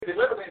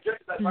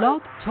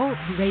Blog Talk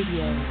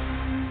Radio.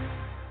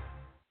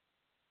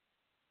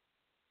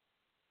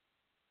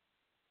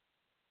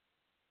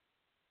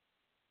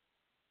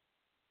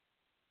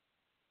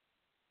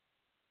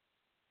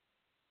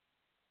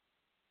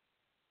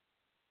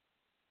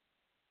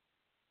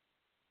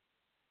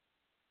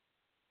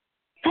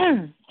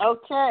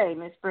 Okay,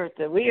 Miss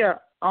Bertha, we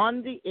are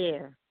on the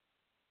air.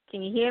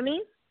 Can you hear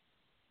me?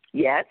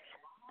 Yes.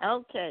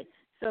 Okay.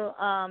 So,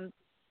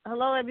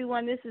 hello,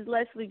 everyone. This is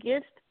Leslie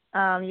Gist.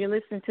 You're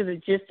listening to the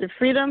Gist of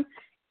Freedom,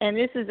 and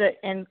this is an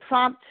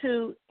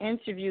impromptu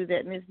interview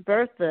that Miss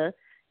Bertha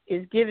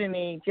is giving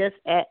me just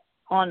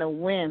on a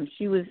whim.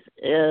 She was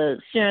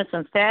sharing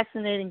some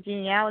fascinating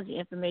genealogy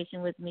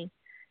information with me,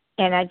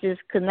 and I just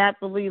could not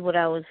believe what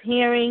I was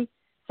hearing.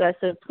 So I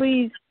said,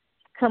 please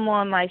come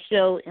on my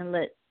show and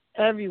let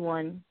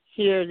everyone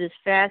hear this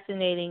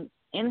fascinating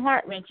and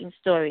heart-wrenching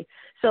story.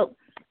 So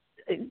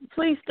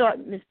please start,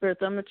 Miss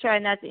Bertha. I'm going to try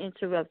not to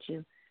interrupt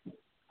you.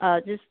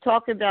 Just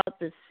talk about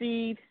the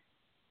seed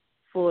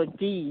for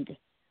deed.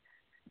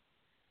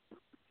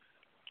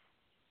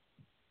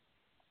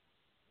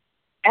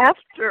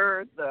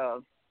 After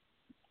the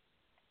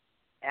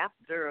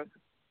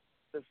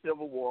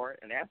Civil War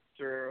and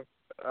after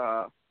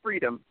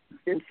freedom,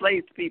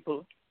 enslaved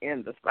people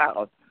in the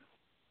South,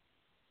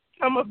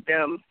 some of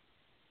them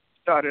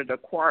started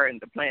acquiring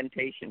the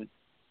plantations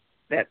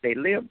that they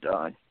lived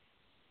on.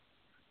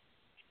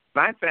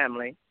 My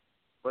family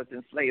was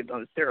enslaved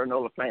on the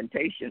Serenola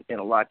Plantation in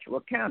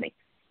Alachua County.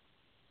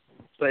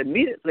 So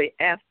immediately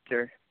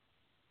after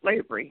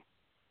slavery,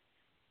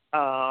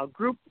 a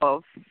group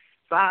of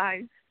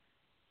 5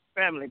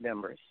 family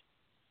members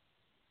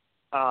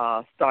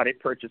started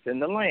purchasing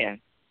the land.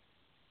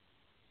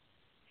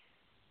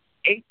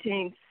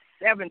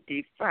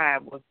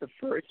 1875 was the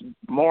first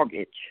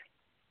mortgage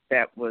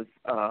that was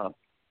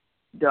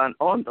done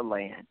on the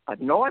land. A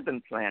northern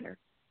planter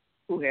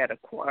who had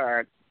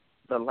acquired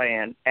the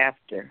land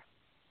after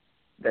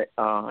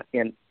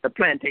in the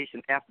plantation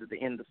after the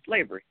end of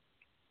slavery.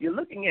 You're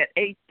looking at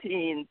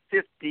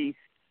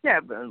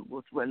 1857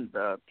 was when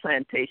the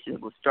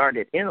plantation was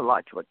started in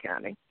Alachua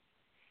County,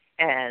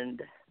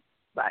 and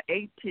by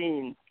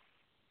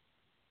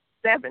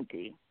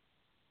 1870,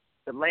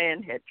 the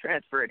land had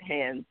transferred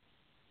hands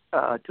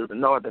to the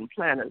northern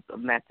planters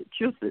of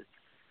Massachusetts.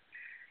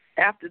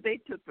 After they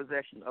took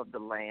possession of the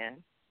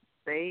land,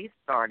 they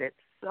started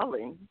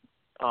selling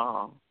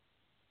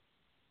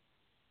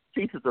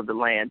pieces of the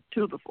land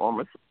to the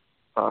former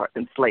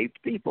enslaved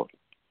people.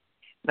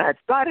 Now, it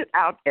started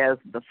out as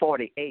the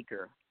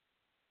 40-acre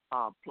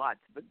plots,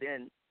 but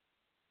then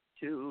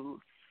to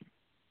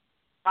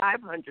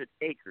 500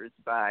 acres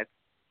by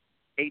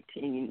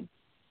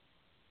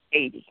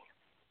 1880.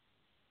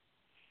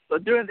 So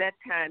during that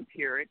time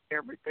period,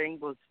 everything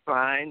was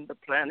fine. The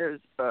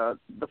planters,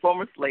 the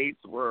former slaves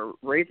were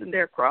raising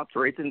their crops,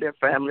 raising their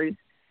families,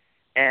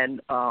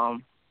 and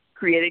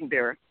creating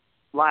their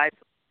lives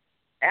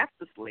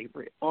after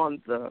slavery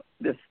on the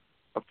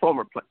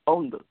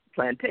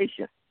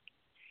plantation.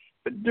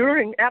 But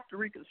after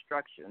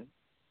Reconstruction,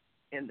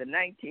 in the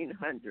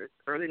 1900s,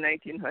 early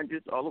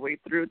 1900s, all the way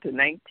through to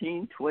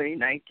 1920,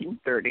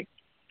 1930,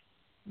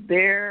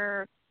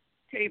 there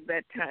came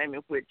that time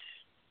in which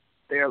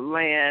their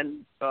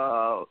land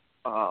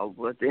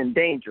was in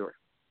danger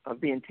of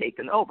being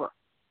taken over.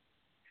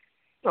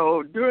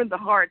 So during the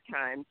hard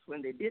times,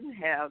 when they didn't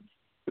have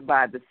to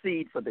buy the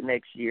seed for the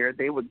next year,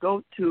 they would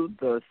go to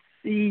the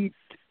seed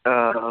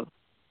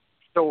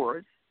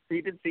stores,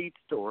 seed and feed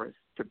stores,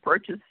 to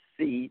purchase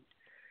seed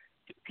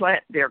to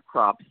plant their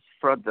crops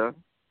for the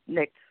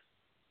next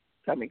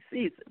coming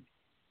season.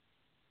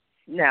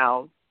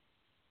 Now,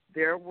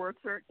 there were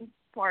certain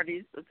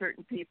parties or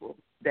certain people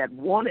that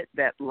wanted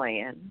that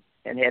land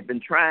and had been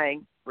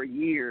trying for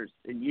years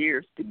and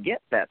years to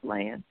get that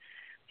land.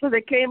 So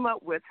they came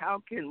up with,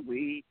 how can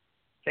we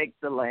take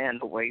the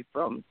land away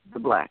from the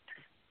blacks?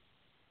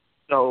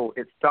 So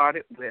it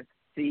started with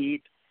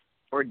seed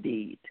or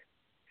deed.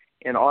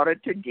 In order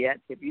to get,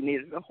 if you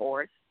needed a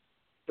horse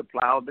to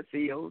plow the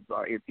fields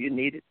or if you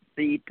needed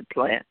seed to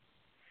plant,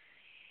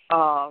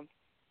 the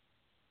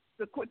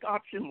quick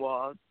option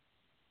was,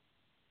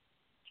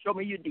 show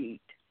me your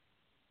deed.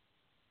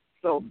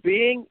 So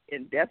being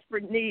in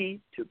desperate need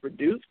to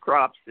produce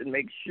crops and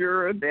make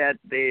sure that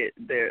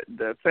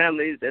the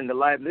families and the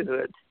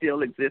livelihood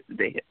still existed,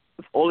 they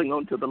was holding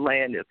on to the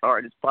land as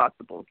hard as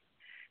possible.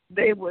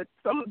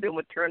 Some of them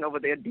would turn over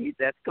their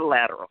deeds as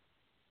collateral.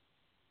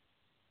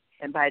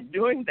 And by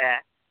doing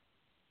that,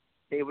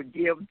 they would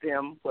give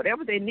them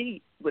whatever they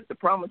need with the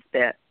promise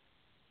that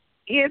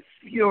if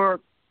your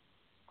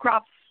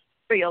crops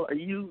fail or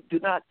you do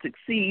not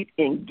succeed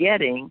in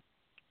getting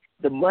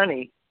the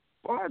money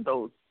for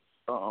those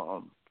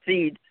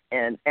seeds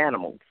and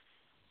animals,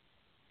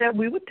 that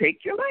we would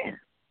take your land.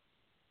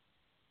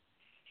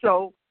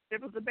 So it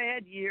was a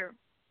bad year.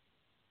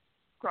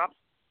 Crops,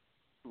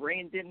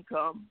 rain didn't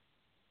come,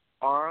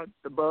 or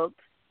the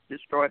bugs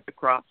destroyed the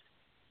crops.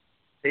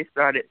 They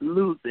started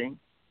losing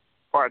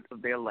part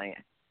of their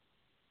land.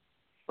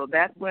 So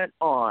that went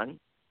on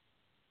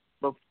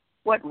But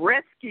what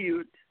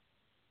rescued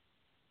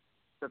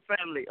the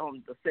family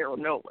on the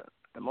Serenola,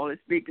 I'm only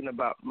speaking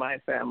about my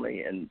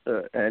family and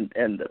the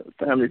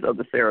families of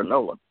the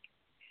Serenola.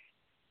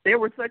 They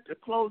were such a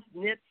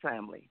close-knit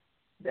family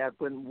that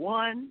when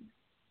one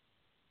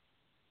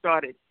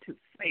started to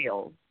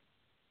fail,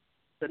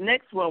 the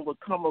next one would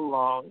come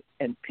along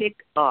and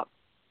pick up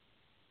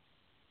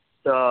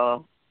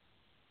the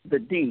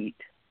deed.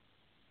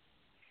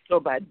 So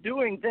by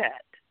doing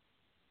that,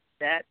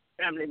 that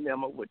family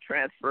member would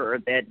transfer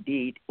that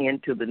deed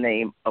into the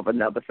name of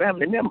another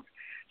family member.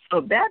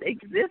 So that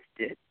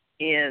existed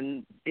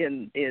in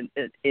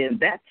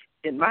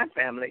my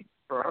family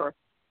for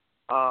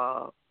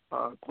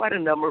quite a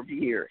number of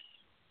years.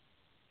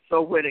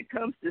 So when it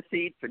comes to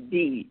seed for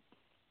deed,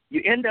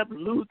 you end up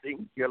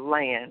losing your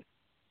land,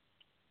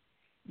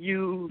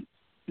 you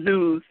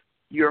lose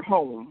your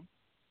home,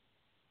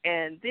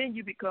 and then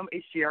you become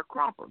a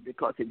sharecropper,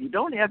 because if you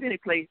don't have any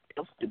place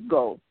else to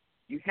go,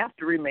 you have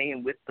to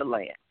remain with the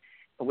land.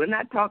 And we're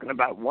not talking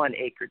about 1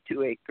 acre,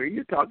 2 acre.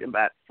 You're talking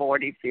about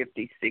 40,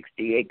 50,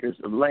 60 acres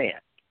of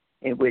land,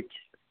 in which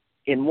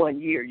in 1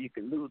 year you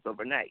can lose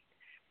overnight.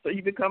 So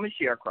you become a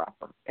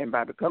sharecropper, and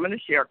by becoming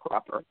a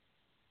sharecropper,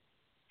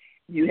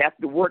 you have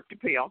to work to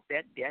pay off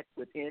that debt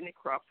with any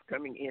crops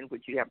coming in,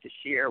 which you have to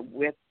share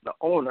with the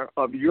owner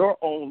of your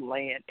own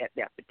land at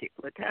that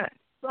particular time.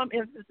 Some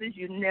instances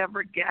you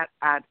never got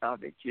out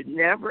of it. You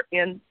never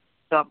end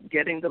up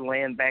getting the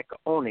land back or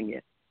owning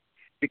it,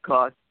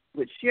 because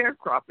with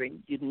sharecropping,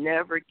 you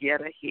never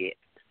get ahead.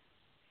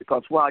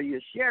 Because while you're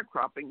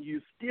sharecropping,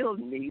 you still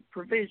need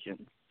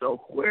provisions.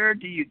 So where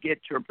do you get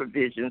your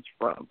provisions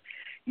from?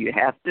 You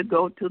have to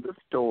go to the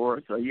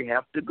stores, or you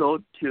have to go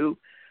to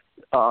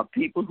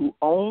people who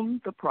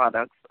own the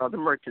products or the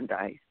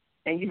merchandise,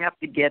 and you have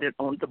to get it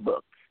on the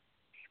books.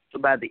 So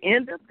by the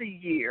end of the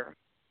year,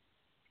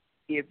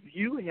 if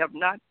you have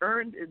not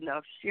earned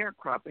enough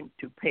sharecropping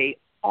to pay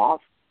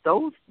off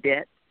those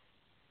debts,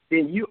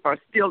 then you are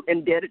still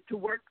indebted to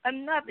work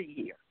another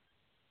year.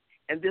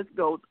 And this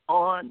goes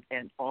on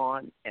and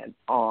on and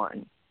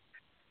on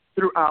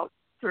throughout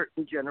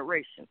certain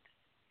generations.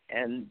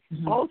 And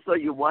also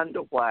you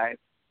wonder why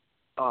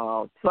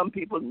some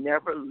people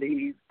never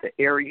leave the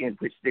area in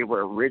which they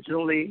were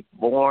originally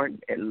born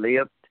and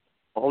lived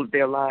all of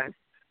their lives.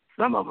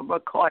 Some of them are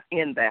caught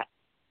in that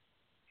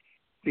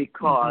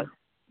because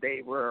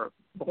they were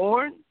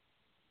born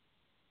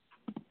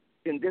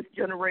in this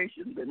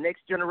generation, the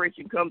next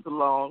generation comes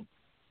along,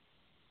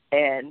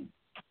 and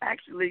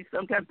actually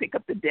sometimes pick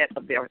up the debt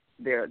of their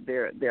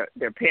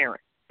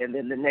parents, and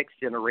then the next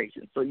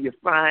generation. So you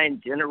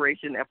find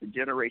generation after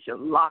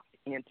generation locked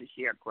into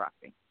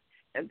sharecropping.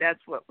 And that's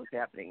what was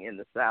happening in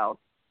the South,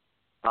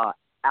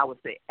 I would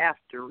say,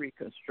 after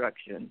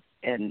Reconstruction,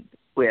 and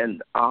when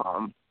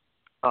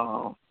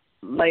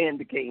land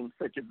became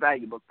such a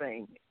valuable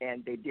thing,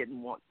 and they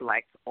didn't want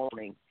blacks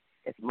owning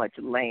as much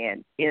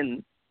land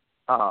in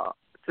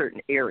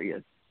certain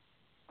areas.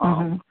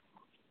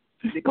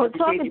 Because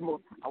they gave you more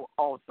power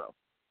also.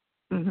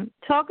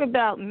 Talk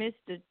about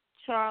Mr.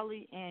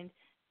 Charlie, and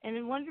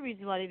one of the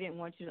reasons why they didn't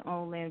want you to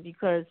own land,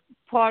 because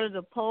part of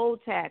the poll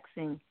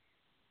taxing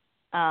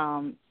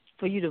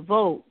for you to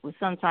vote was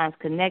sometimes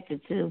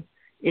connected to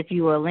if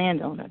you were a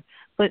landowner.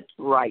 But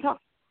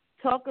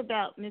talk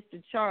about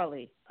Mr.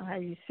 Charlie, how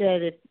you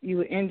said if you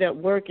would end up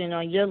working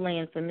on your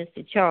land for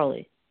Mr.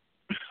 Charlie.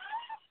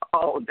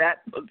 Oh,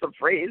 that was the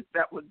phrase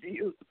that was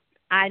used.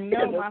 I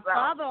know. My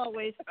father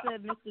always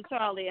said Mr.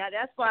 Charlie.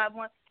 That's why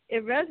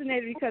it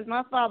resonated, because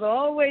my father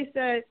always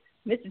said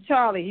Mr.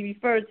 Charlie. He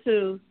referred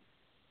to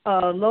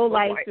a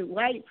low-life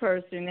white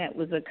person that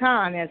was a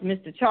con as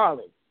Mr.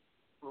 Charlie.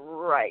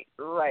 Right.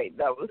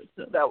 That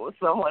was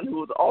someone who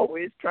was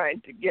always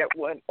trying to get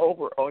one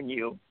over on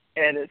you,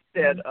 and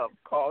instead of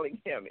calling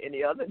him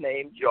any other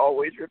names, you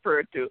always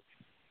referred to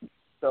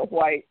the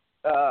white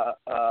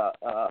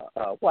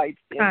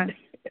whites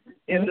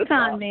in the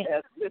South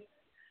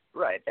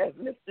as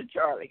Mr.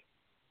 Charlie.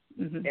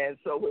 And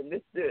so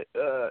when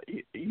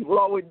you will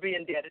always be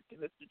indebted to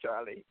Mr.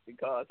 Charlie,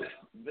 because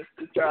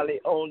Mr.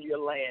 Charlie owned your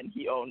land.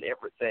 He owned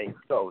everything.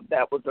 So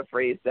that was a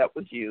phrase that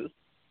was used.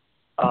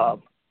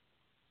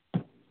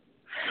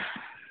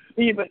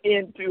 Even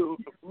into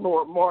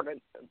more modern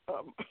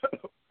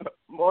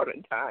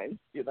times,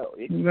 you know,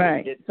 it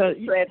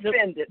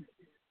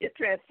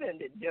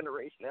transcended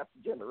generation after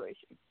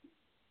generation,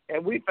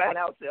 and we find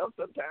ourselves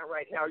sometime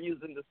right now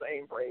using the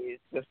same phrase,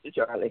 Mr.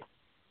 Charlie.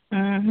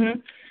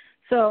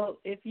 So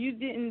if you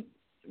didn't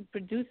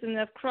produce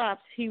enough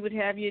crops, he would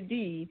have your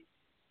deed,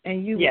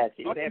 and you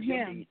he would have owe your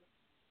him, deed.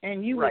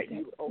 and you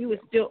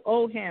would still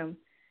owe him,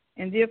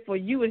 and therefore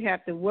you would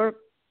have to work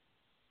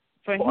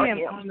for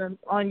him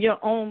on your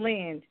own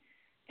land,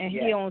 and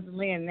he owns the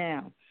land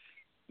now.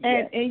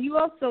 And you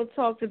also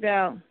talked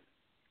about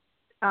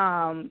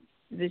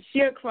the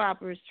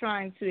sharecroppers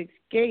trying to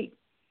escape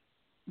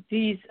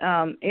these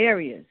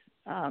areas,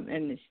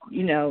 and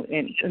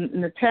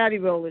the paddy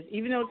rollers.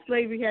 Even though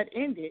slavery had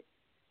ended,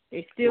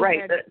 they still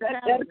had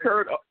that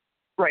occurred.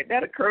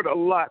 That occurred a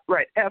lot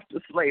right after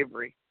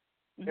slavery,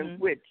 in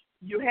which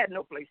you had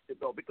no place to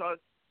go, because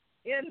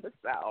in the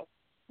South,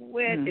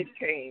 when it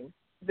came,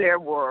 there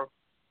were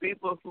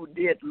people who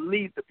did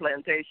leave the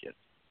plantation.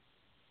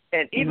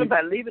 And even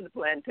by leaving the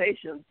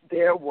plantation,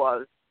 there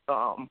was,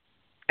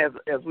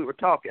 as we were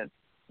talking,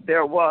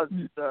 there was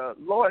the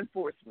law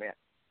enforcement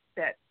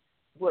that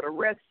would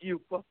arrest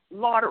you for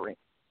loitering.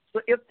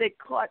 So if they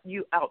caught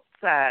you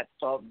outside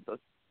of the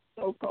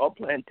so-called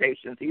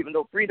plantations, even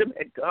though freedom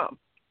had come,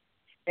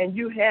 and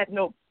you had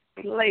no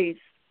place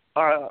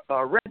or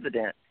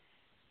residence,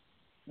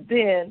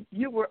 then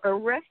you were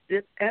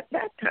arrested at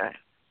that time.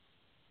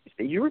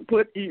 So you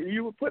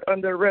were put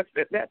under arrest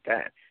at that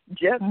time,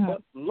 just for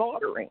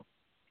loitering.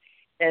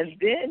 And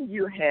then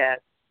you had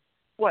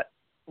what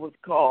was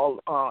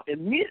called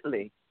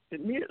immediately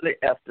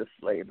after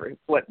slavery,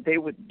 what they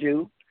would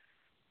do.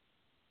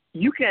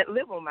 You can't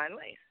live on my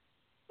land.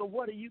 So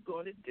what are you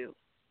going to do?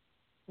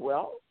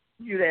 Well,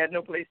 you had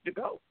no place to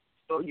go.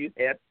 So you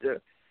had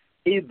to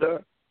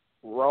either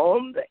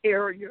roam the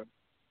area,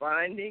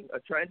 finding or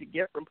trying to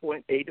get from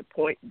point A to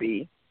point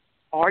B,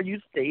 or you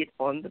stayed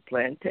on the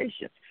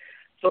plantation.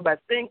 So by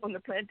staying on the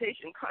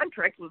plantation,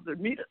 contract was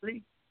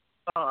immediately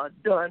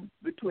done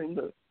between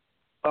the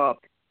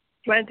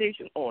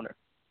plantation owner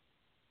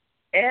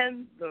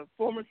and the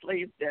former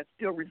slaves that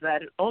still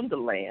resided on the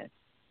land,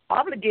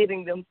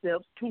 obligating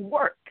themselves to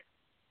work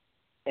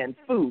and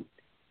food,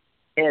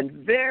 and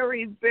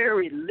very,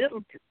 very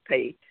little to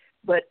pay,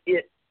 but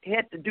it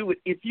had to do with,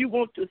 if you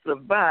want to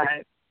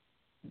survive,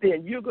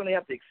 then you're going to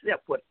have to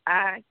accept what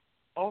I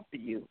offer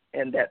you,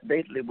 and that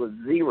basically was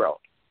zero.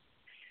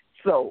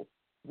 So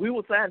we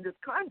will sign this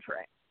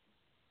contract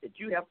that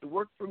you have to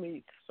work for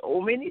me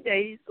so many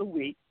days a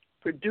week,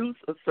 produce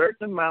a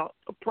certain amount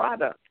of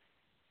product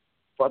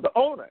for the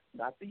owner,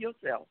 not for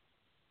yourself.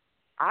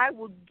 I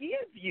will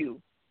give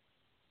you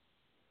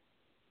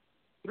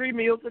 3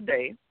 meals a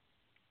day,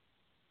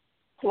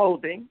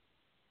 clothing,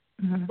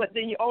 but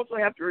then you also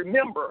have to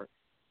remember,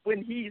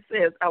 when he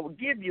says, I will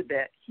give you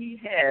that,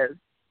 he has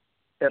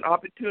an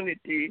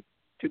opportunity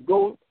to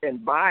go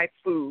and buy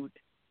food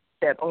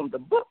that on the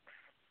books,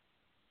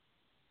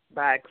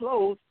 buy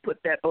clothes,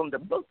 put that on the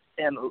books.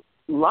 And a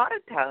lot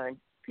of times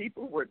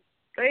people were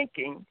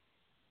thinking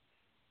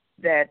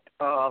that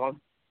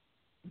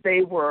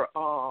they were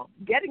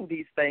getting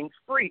these things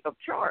free of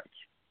charge,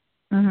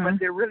 but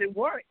they really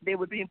weren't. They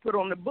were being put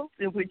on the books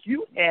in which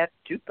you had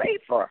to pay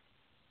for.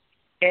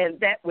 And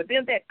that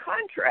within that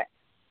contract,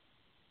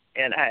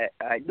 and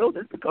I know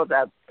this because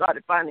I've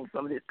started finding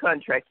some of these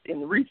contracts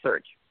in the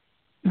research,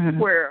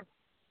 where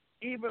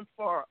even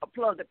for a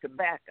plug of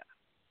tobacco,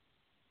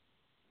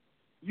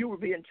 you were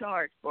being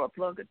charged for a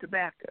plug of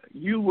tobacco.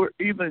 You were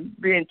even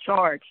being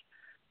charged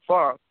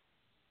for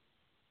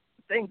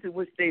things in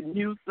which they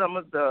knew some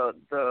of the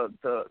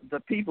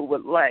people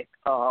would like.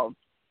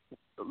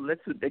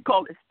 They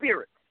call it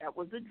spirits. That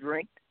was a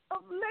drink of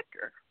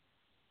liquor.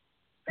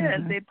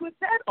 And they put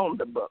that on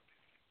the books.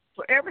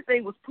 So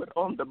everything was put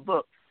on the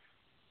books.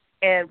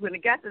 And when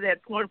it got to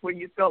that point where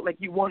you felt like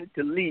you wanted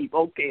to leave,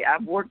 okay,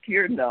 I've worked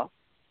here enough.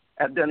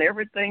 I've done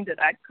everything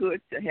that I could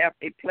to have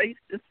a place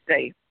to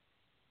stay.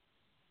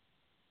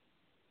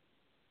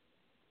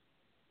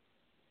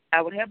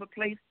 I would have a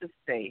place to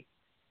stay.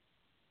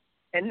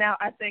 And now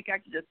I think I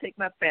could just take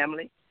my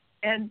family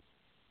and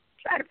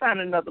try to find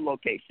another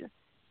location.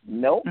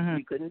 No,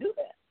 you couldn't do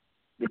that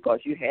because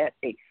you had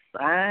a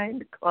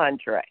signed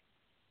contract.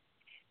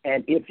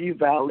 And if you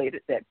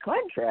violated that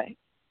contract,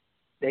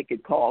 they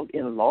could call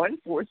in law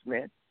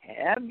enforcement,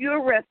 have you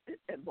arrested,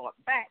 and brought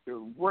back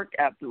to work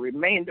out the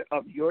remainder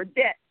of your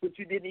debt, which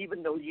you didn't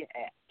even know you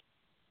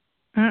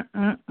had.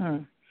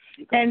 And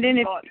then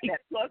if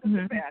that plug of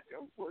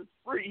tobacco was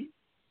free,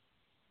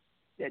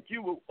 that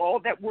you were, all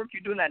that work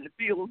you're doing out in the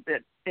field,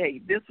 that, hey,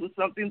 this was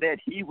something that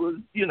he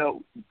was,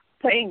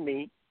 paying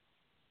me,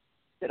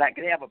 that I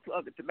could have a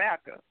plug of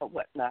tobacco or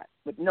whatnot.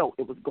 But no,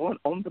 it was going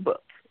on the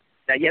books.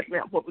 Now, yes,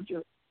 ma'am, what was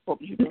you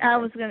doing? I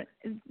was going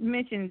to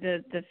mention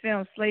the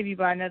film Slavery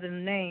by Another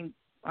Name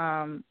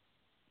by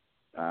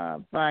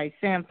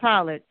Sam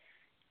Pollard.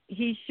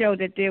 He showed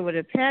that there were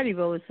the patty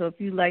rollers. So if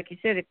you, like you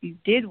said, if you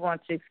did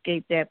want to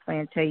escape that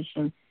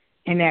plantation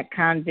and that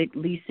convict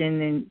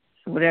leasing and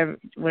whatever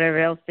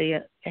else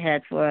they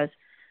had for us,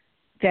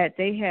 that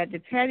they had the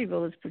patty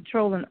rollers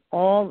patrolling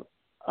all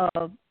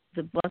of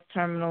the bus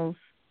terminals,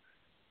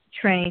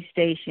 train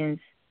stations,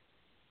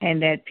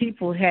 and that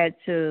people had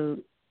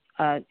to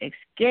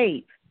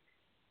escape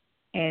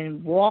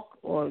and walk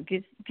or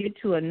get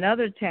to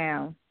another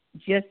town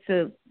just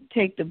to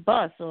take the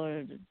bus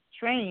or the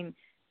train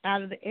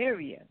out of the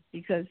area,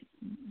 because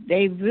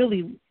they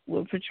really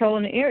were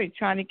patrolling the area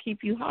trying to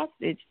keep you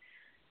hostage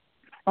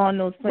on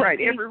those places.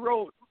 Right, every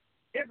road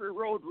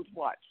was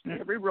watched.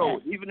 Every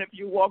road, even if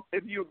you were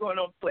going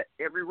on foot,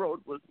 every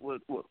road was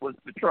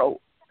patrolled.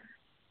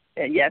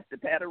 And yes, the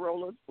patty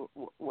rollers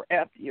were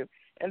after you.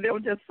 And there were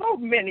just so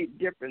many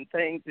different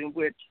things in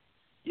which,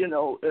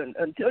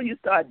 until you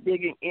start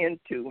digging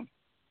into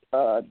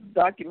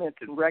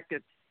documents and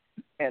records,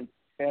 and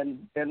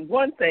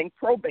one thing,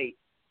 probate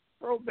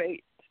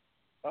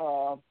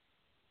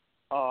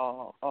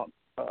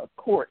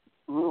court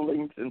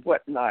rulings and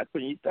whatnot,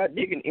 when you start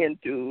digging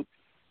into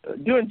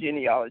doing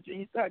genealogy,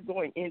 you start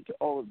going into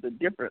all of the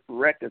different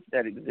records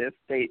that exist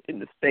in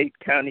the state,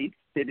 counties,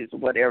 cities,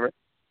 whatever,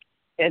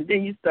 and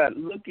then you start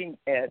looking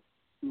at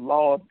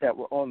laws that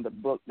were on the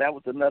book. That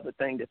was another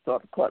thing that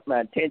sort of caught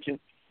my attention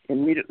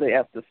immediately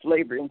after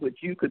slavery, in which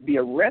you could be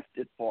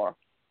arrested for.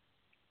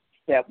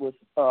 That was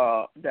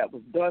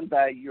done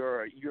by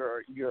your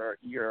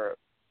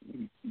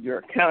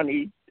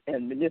county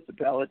and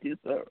municipalities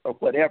or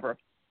whatever,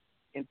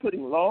 in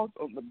putting laws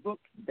on the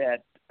books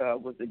that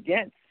was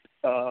against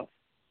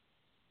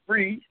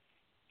free.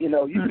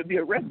 You could be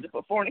arrested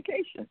for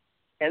fornication,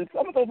 and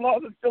some of those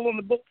laws are still on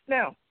the books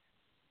now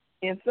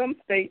in some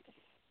states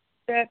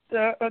that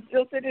are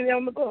still sitting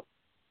on the books.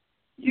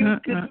 You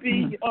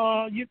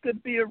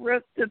could be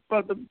arrested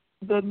for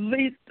the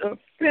least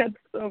offense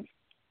of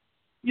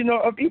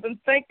even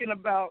thinking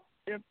about,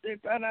 if they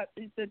find out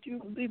that you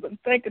was even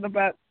thinking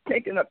about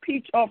taking a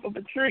peach off of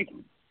a tree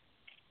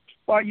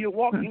while you're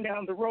walking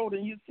down the road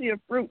and you see a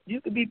fruit,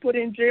 you could be put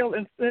in jail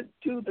and sent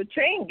to the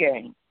chain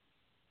gang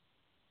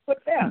for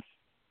theft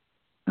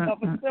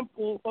of a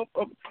simple,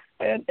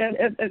 and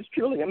it's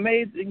truly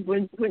amazing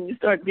when you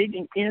start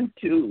digging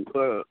into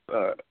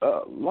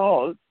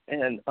laws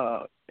and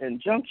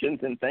injunctions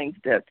and things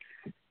that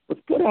was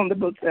put on the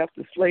books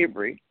after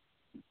slavery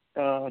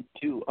to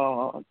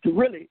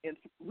really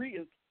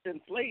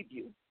re-enslave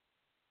you.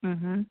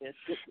 Mm-hmm.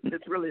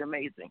 It's really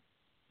amazing.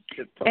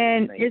 It's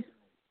totally amazing.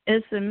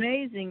 It's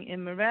amazing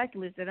and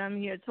miraculous that I'm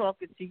here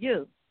talking to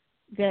you,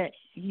 that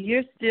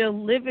you're still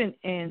living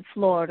in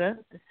Florida,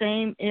 the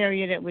same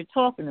area that we're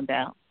talking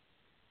about,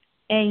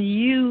 and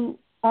you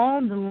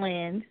own the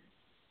land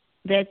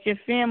that your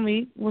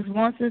family was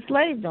once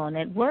enslaved on,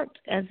 that worked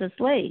as a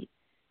slave.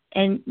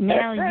 And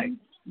now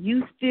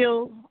you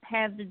still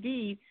have the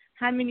deed.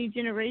 How many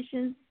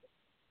generations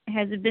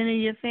has it been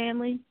in your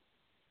family?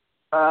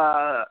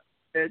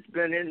 It's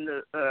been in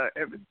the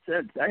ever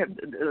since. I have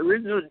the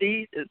original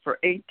deed is for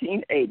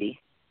 1880.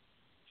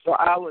 So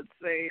I would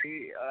say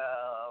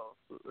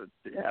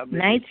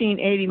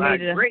 1980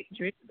 made it. Great,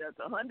 that's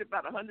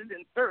about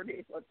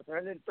 130. What's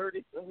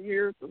 130 some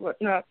years or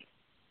whatnot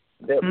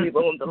that we've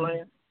owned the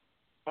land.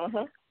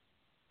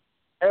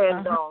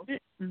 And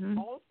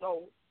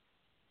also,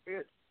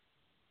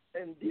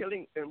 in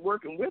dealing and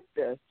working with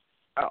this,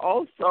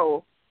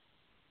 also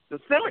the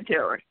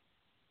cemetery.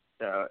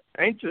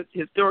 Ancient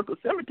historical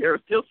cemetery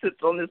still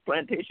sits on this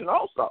plantation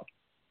also.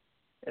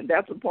 And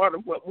that's a part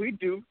of what we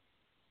do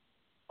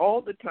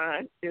all the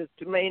time, is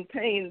to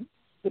maintain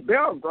the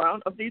burial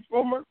ground of these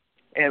former,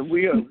 and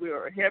we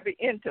are heavy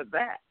into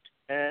that.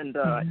 And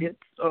it's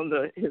on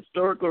the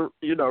historical,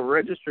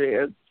 registry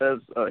as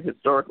a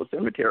historical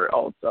cemetery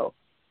also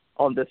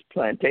on this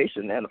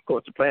plantation. And, of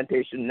course, the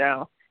plantation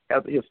now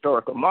has a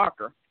historical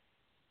marker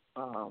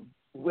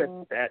with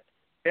that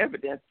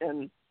evidence.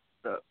 And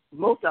the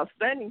most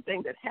outstanding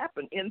thing that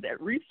happened in that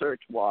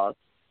research was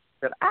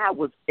that I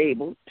was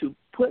able to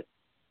put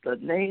the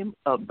name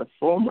of the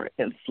former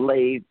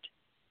enslaved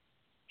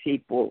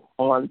people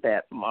on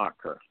that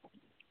marker.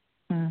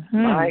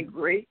 My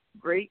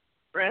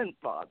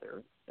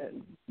great-great-grandfather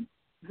and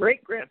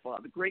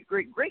great-grandfather,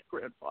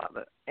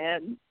 great-great-great-grandfather,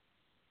 and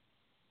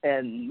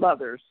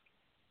mother's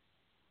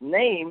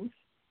names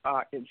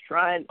are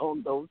enshrined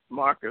on those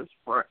markers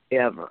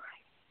forever.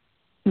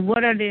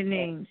 What are their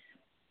names?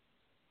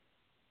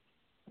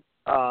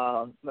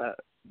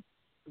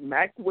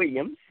 Mack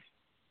Williams,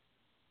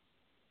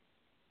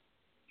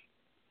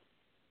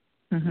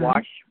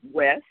 Wash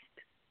West,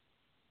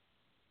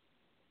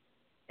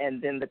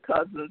 and then the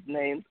cousins'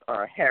 names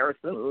are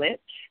Harrison Lynch,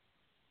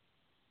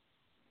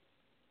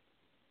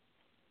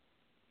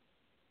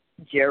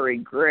 Jerry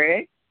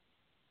Gregg,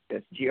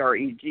 that's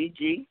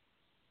Gregg,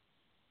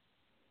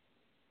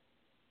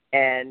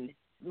 and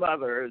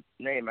mother's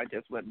name, I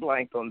just went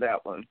blank on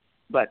that one.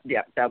 But,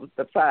 yeah, that was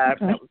the five.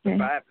 Okay. That was the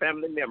 5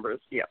 family members.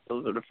 Yeah,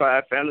 those are the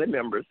 5 family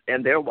members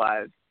and their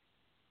wives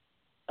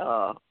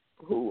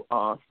who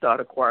start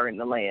acquiring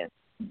the land.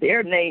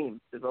 Their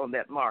names is on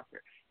that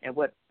marker. And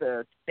what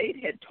the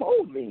state had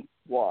told me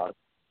was,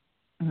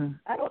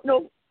 I don't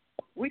know,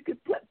 we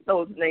could put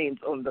those names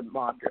on the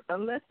marker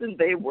unless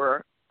they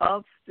were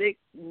of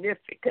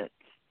significance.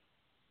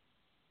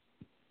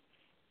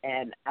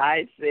 And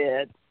I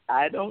said,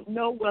 I don't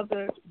know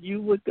whether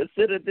you would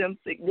consider them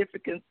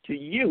significant to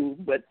you,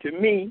 but to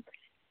me,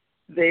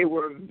 they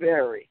were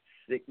very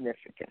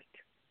significant.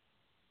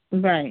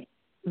 Right.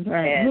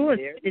 And who would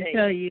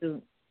tell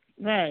you?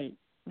 Right.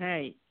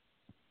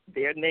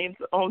 Their names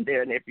are on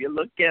there, and if you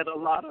look at a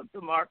lot of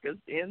the markers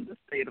in the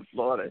state of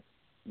Florida,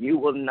 you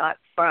will not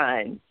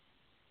find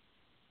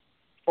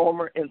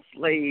former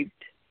enslaved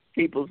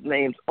people's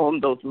names on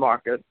those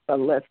markers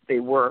unless they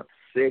were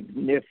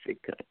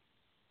significant.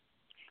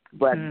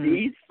 But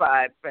these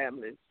 5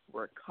 families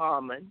were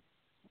common,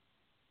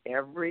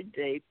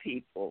 everyday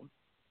people.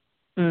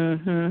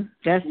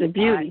 That's the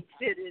beauty. I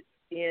fitted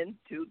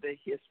into the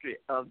history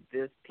of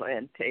this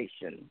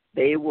plantation.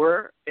 They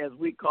were, as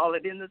we call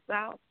it in the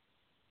South,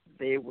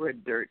 they were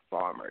dirt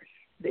farmers.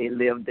 They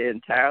lived their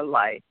entire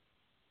life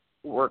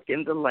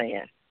working the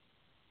land.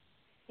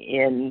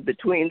 In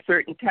between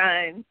certain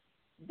times,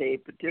 they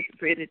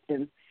participated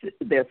in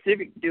their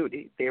civic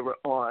duty. They were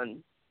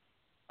on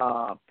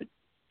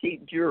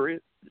petite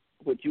juries,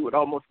 which you would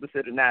almost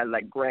consider now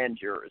like grand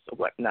jurors or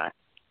whatnot.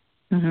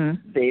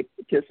 Mm-hmm. They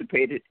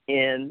participated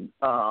in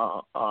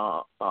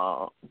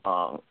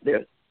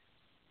their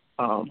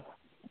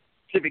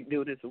civic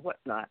duties or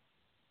whatnot,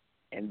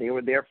 and they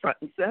were there front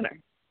and center.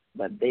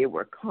 But they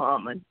were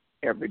common,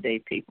 everyday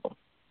people.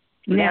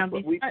 Now, that's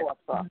what we fought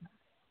for.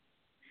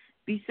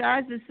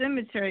 Besides the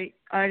cemetery,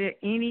 are there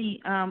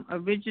any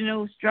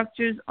original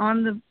structures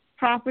on the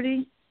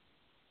property?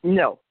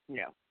 No.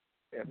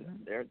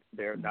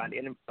 There are not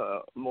any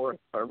more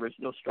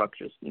original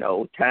structures.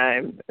 No,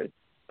 time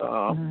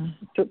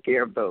took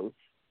care of those.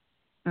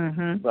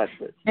 Mm-hmm. But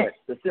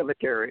the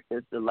cemetery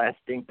is the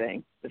lasting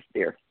thing that's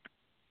there.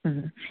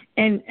 Mm-hmm.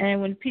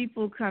 And when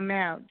people come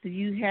out, do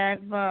you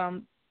have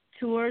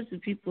tours? Do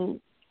people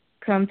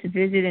come to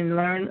visit and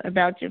learn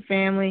about your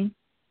family?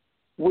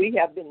 We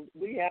have been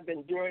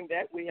doing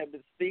that. We have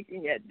been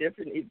speaking at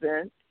different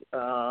events.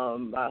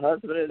 My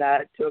husband and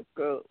I took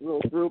a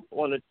little group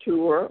on a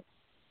tour.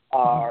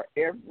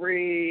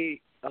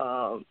 Every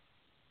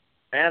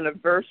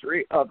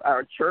anniversary of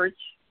our church,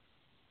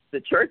 the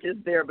church is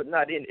there, but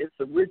not in its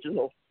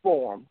original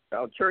form.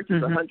 Our church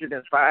is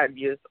 105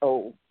 years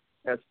old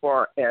as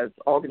far as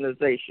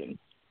organization.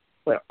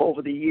 But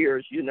over the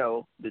years,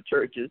 the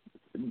church has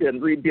been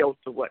rebuilt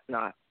or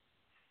whatnot.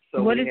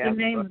 So what is the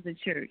name of the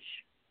church?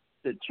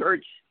 The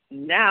church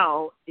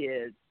now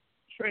is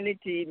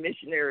Trinity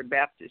Missionary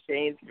Baptist,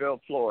 Gainesville,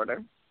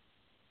 Florida.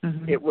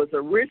 Mm-hmm. It was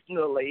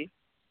originally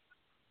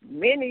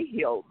Minnie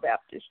Hill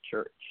Baptist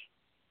Church.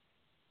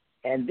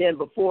 And then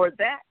before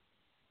that,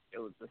 it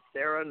was the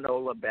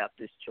Serenola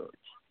Baptist Church.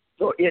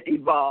 So it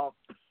evolved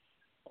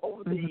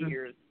over the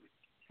years.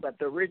 But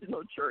the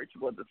original church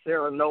was the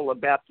Serenola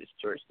Baptist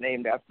Church,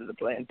 named after the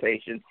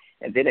plantation.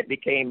 And then it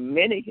became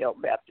Minnie Hill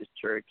Baptist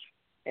Church.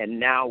 And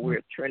now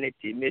we're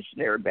Trinity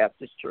Missionary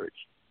Baptist Church.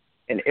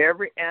 And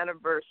every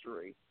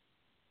anniversary,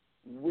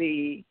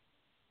 we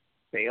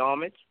pay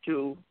homage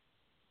to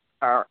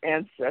our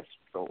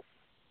ancestral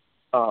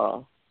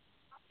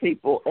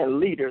people and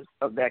leaders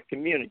of that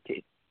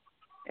community.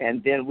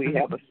 And then we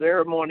have a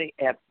ceremony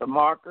at the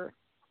marker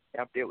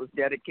after it was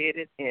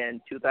dedicated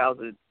in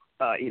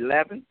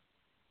 2011.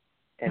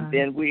 And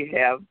then we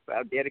have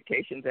our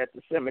dedications at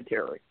the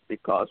cemetery,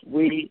 because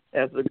we,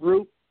 as a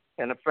group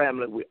and a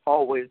family, we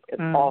always, as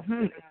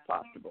often as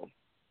possible.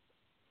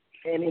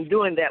 And in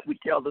doing that, we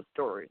tell the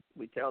story.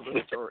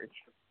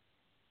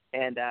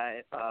 And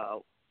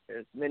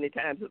there's many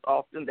times as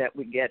often that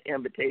we get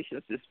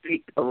invitations to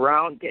speak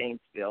around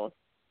Gainesville,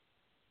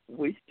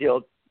 we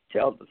still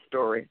tell the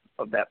story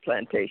of that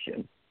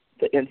plantation.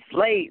 The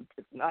enslaved,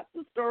 it's not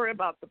the story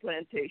about the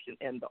plantation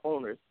and the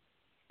owners.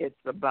 It's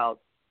about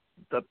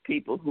the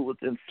people who was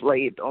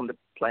enslaved on the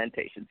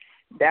plantation.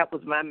 That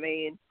was my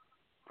main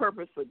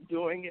purpose of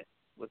doing it,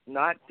 was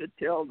not to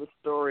tell the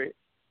story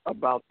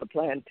about the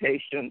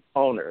plantation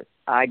owners.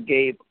 I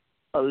gave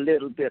a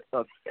little bit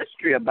of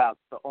history about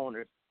the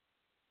owners,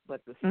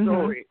 but the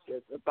story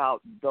is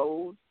about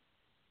those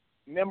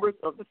members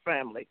of the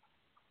family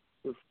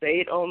who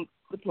stayed on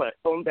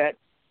that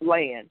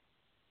land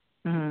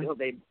until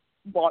they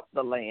bought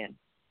the land,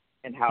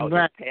 and how it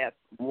passed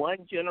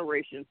one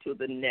generation to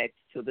the next,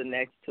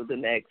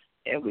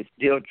 and we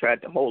still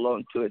tried to hold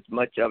on to as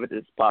much of it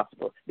as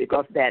possible,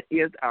 because that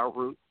is our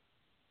root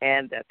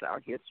and that's our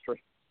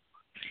history.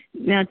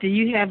 Now, do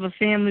you have a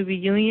family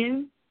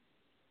reunion?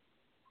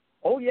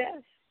 Oh,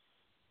 yes.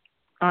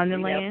 On the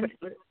land?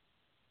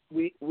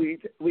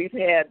 We've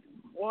had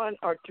one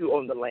or two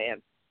on the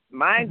land.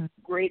 Mine's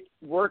great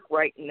work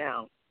right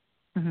now,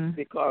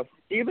 because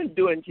even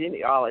doing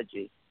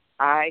genealogy,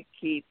 I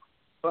keep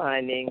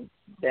finding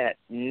that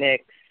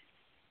next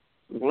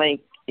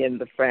link in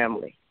the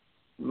family.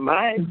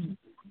 My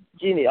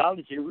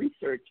genealogy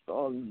research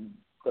on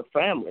the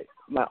family,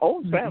 my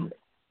own family,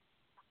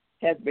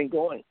 has been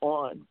going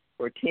on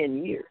for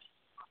 10 years.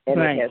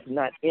 And it has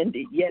not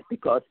ended yet,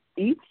 because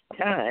each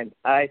time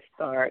I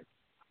start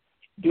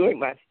doing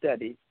my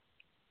studies,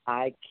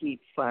 I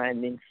keep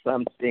finding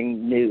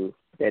something new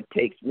that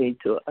takes me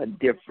to a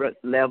different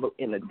level,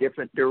 in a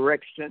different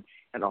direction,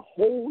 and a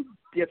whole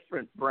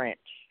different branch,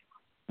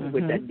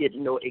 which I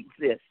didn't know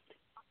exist.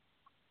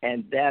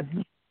 And that's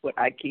what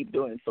I keep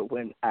doing. So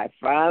when I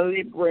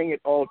finally bring it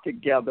all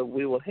together,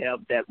 we will have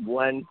that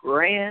one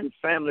grand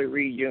family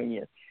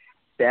reunion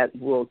that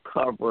will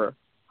cover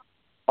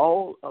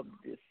all of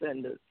the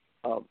descendants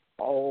of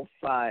all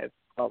 5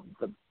 of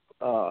the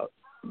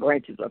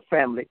branches of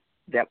family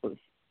that was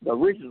the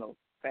original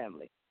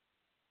family.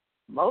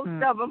 Most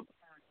of them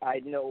I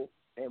know,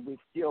 and we're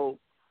still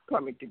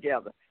coming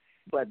together.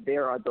 But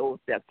there are those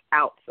that's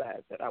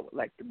outside that I would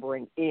like to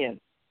bring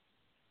in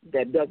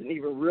that doesn't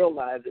even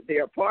realize that they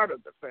are part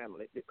of the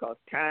family, because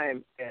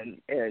time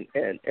and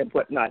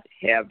whatnot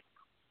have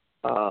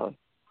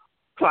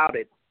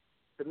clouded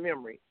the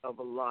memory of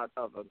a lot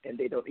of them, and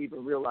they don't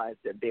even realize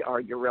that they are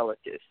your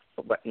relatives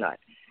or whatnot.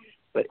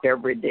 But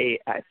every day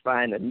I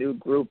find a new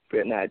group,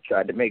 and I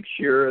try to make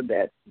sure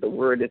that the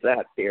word is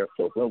out there.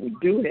 So when we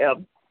do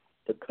have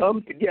the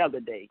Come Together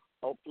Day,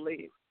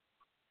 hopefully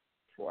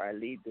before I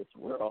leave this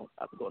world,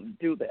 I'm going to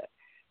do that.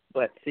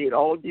 But see, it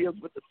all deals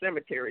with the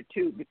cemetery,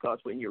 too, because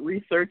when you're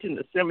researching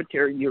the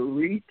cemetery, you're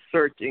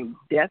researching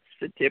death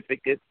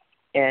certificates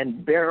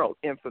and burial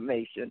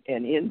information.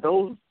 And in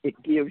those,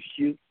 it gives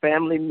you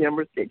family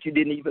members that you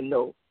didn't even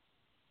know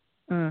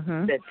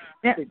that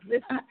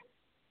existed.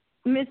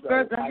 Miss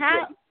Bertha,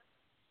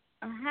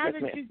 how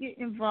did you get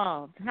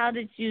involved? How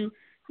did you,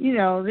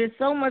 there's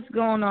so much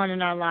going on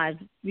in our lives.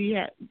 We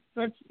have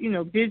such,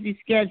 busy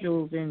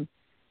schedules and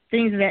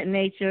things of that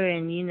nature,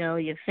 and,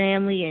 your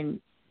family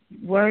and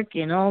work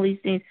and all these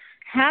things.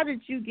 How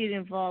did you get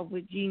involved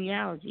with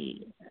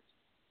genealogy?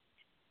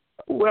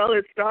 Well,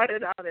 it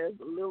started out as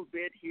a little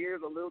bit here,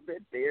 a little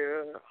bit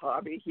there,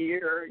 hobby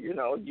here. You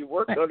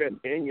work on it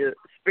in your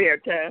spare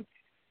time.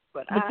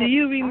 But do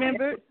you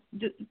remember?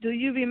 Do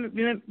you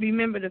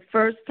remember the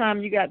first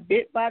time you got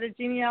bit by the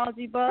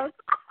genealogy bug?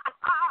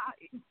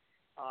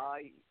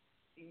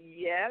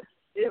 Yes,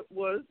 it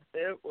was.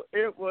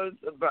 It was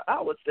about.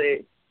 I would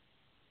say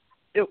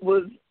it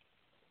was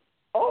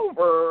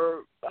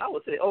over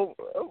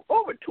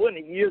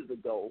 20 years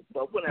ago.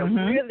 But when I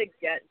really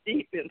got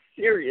deep and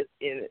serious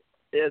in it,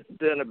 it's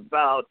been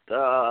about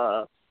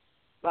 12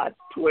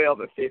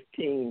 or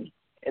 15.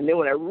 And then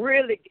when I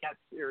really got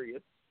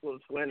serious was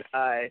when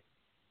I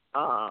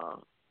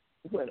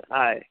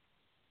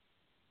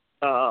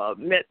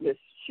met Miss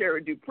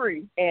Sherry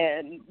Dupree,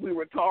 and we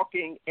were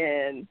talking,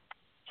 and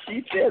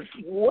she says,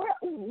 "What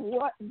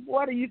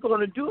are you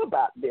going to do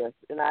about this?"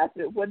 And I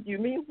said, "What do you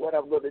mean? What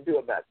I'm going to do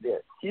about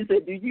this?" She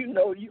said, "Do you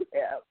know you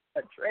have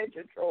a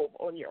treasure trove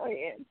on your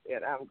hands?"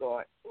 And I'm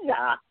going,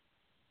 "Nah,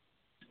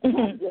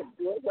 I'm just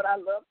doing what I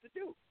love to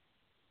do."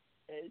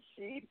 And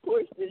she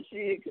pushed it.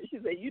 She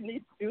said, "You need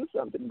to do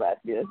something about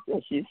this."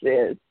 And she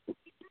says,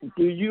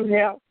 "Do you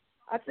have?"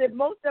 I said,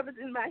 "Most of it's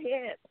in my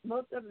head.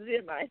 Most of it's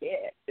in my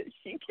head." And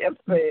she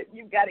kept saying,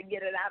 "You've got to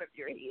get it out of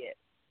your head."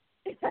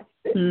 I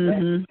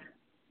said,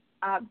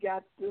 I've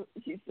got to.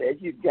 She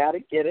said, "You've got to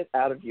get it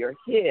out of your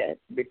head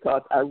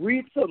because I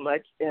read so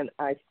much and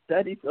I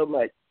study so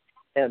much,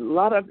 and a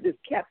lot of it is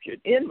captured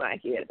in my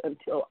head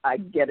until I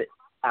get it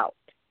out."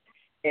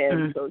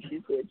 And so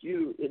she said,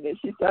 and then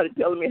she started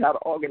telling me how to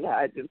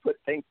organize and put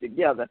things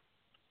together.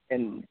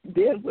 And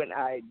then when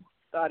I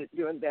started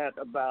doing that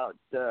about,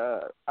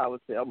 I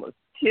would say almost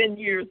 10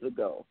 years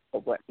ago or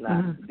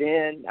whatnot,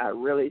 then I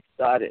really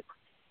started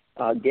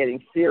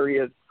getting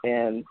serious,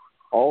 and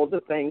all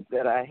the things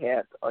that I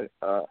had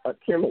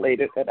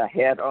accumulated, that I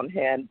had on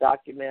hand,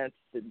 documents,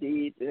 the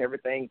deeds and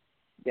everything,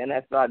 then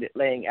I started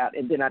laying out,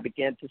 and then I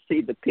began to see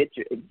the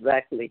picture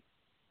exactly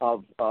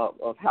of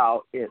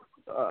how it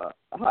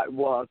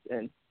was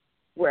and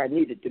where I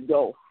needed to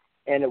go.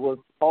 And it was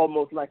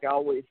almost like I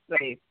always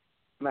say,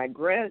 my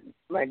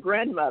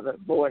grandmother,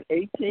 born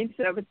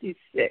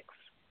 1876,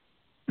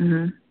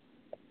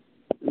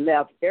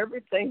 left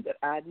everything that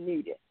I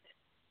needed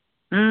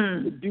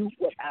to do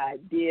what I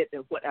did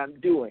and what I'm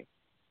doing.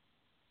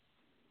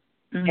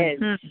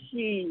 And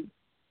she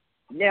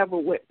never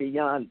went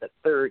beyond the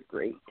third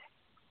grade.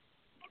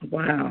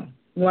 Wow.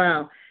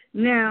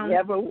 Now,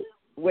 never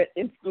went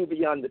in school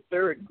beyond the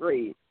third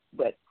grade,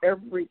 but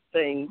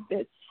everything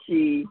that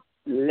she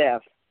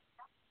left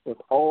was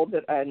all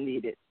that I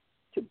needed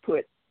to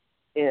put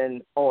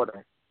in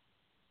order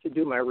to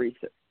do my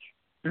research.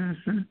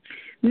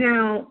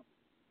 Now,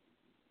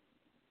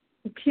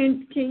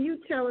 can you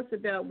tell us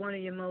about one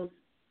of your most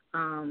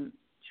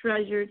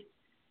treasured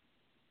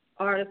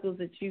articles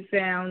that you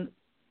found,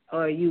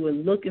 or you were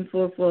looking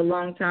for a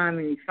long time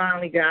and you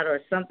finally got,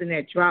 or something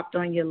that dropped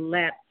on your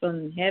lap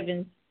from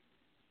heaven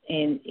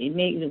and it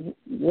made the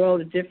world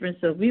a difference?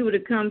 So if we were to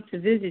come to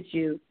visit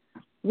you,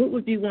 what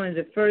would be one of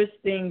the first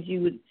things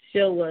you would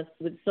show us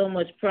with so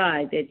much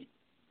pride that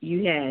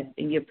you had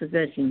in your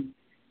possession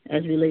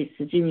as relates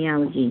to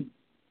genealogy?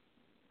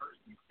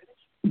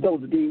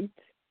 Those deeds.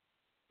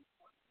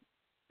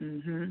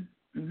 The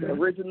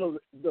original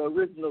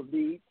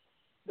deeds,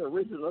 the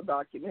original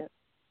document.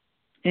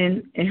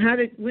 And how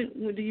do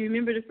you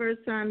remember the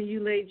first time you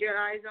laid your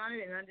eyes on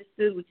it and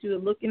understood what you were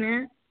looking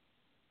at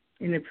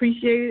and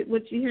appreciated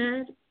what you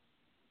had?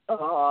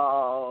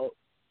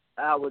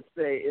 I would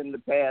say in the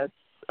past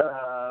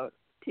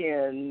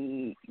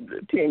 10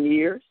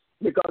 years,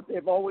 because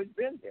they've always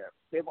been there.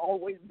 They've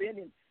always been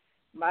in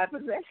my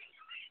possession.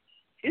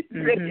 It's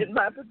been in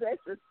my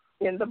possession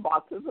in the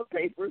boxes of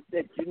papers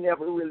that you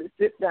never really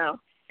sit down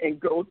and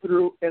go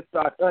through and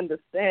start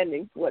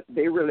understanding what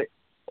they're really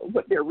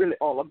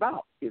all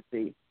about, you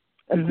see.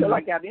 Until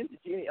I got into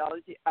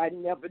genealogy, I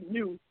never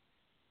knew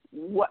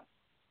what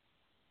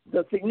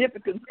the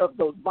significance of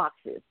those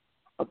boxes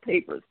of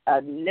papers.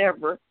 I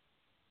never,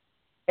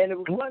 and it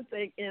was one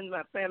thing in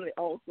my family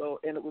also,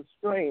 and it was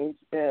strange,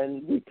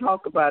 and we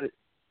talk about it,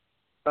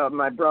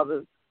 my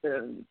brothers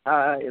and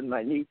I and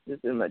my nieces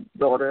and my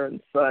daughter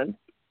and son,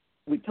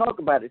 we talk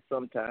about it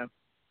sometimes.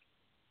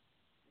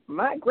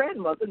 My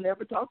grandmother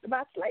never talked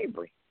about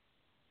slavery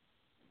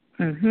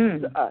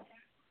to us.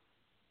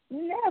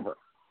 Never.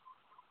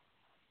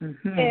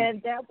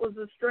 And that was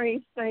a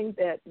strange thing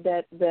that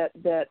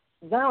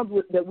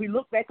we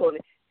look back on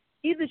it.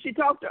 Either she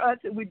talked to us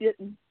and we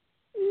didn't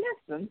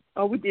listen,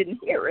 or we didn't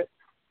hear it,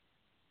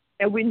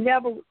 and we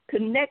never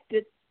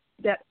connected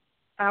that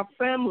our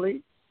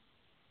family,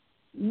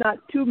 not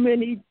too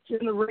many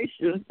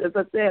generations, as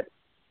I said,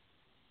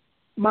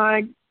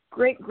 my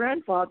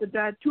great-grandfather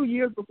died 2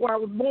 years before I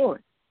was born.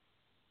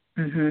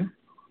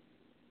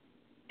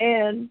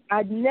 And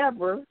I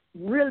never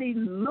really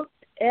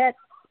looked at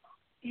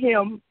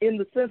him in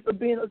the sense of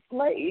being a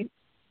slave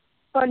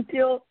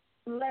until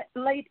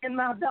late in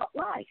my adult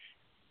life.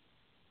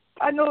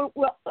 I know,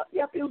 well,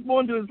 yes, he was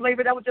born into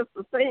slavery. That was just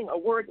a saying, a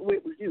word, the way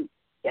it was used.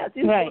 Yes,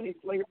 he was born in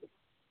slavery.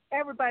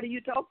 Everybody you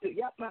talk to,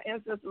 yep, my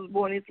ancestor was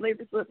born in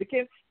slavery, so it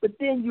became. But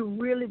then you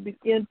really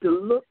begin to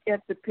look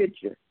at the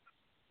picture.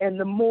 And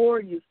the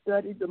more you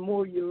study, the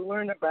more you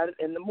learn about it,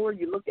 and the more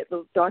you look at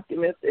those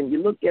documents and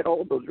you look at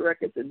all those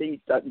records, and then you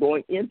start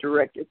going into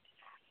records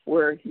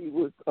where he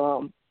was,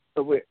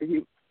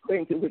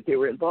 things in which they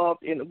were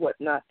involved in and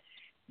whatnot.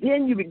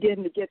 Then you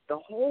begin to get the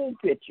whole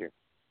picture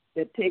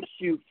that takes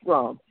you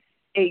from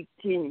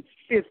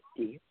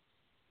 1850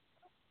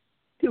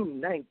 to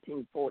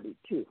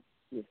 1942,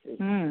 you see,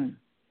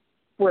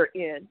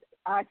 wherein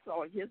I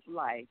saw his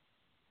life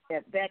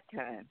at that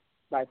time.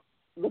 By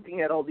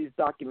looking at all these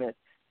documents,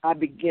 I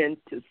began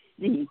to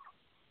see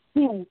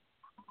who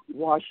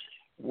Wash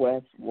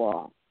West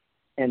was.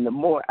 And the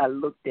more I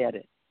looked at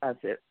it, I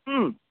said,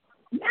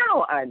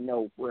 now I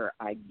know where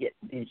I get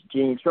these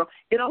genes from.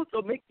 It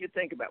also makes you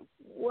think about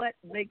what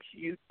makes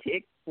you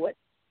tick, what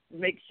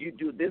makes you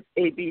do this,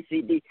 A, B,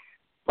 C, D.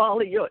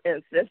 Follow your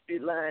ancestry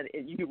line,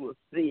 and you will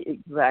see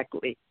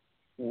exactly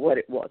what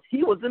it was.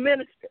 He was a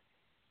minister.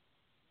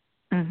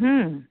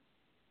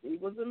 He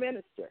was a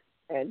minister,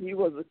 and he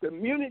was a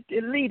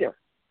community leader.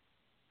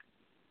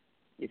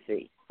 You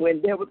see, when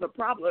there was a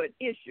problem, an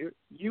issue,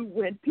 you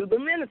went to the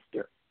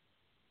minister.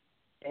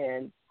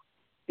 And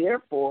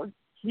therefore,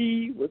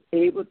 he was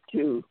able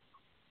to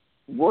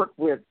work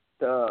with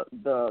the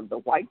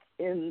whites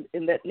in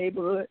that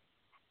neighborhood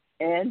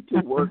and to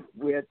work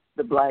with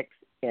the blacks.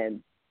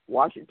 And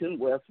Washington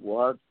West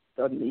was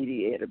the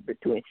mediator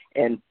between.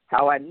 And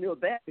how I knew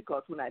that,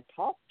 because when I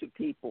talked to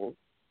people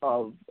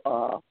of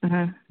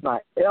my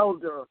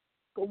elder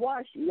Uncle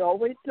Wash, he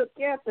always took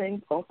care of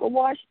things. Uncle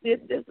Wash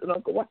did this, and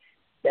Uncle Wash.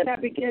 Then I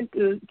began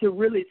to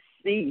really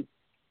see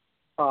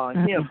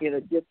him in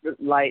a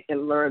different light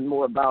and learn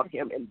more about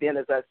him. And then,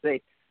 as I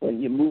say, when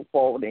you move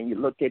forward and you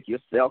look at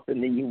yourself,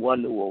 and then you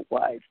wonder, well,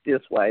 why is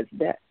this, why is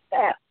that?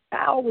 That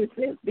I always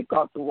say it's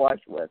because of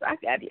Wash West. I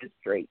got it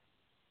straight.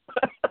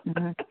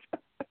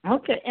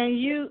 Okay,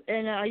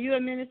 and are you a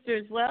minister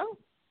as well?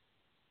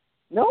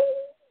 No,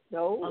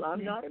 okay.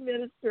 I'm not a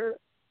minister.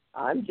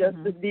 I'm just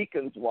a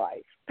deacon's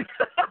wife.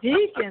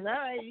 Deacon, all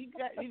right,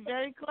 you're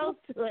very close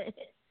to it.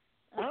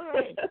 All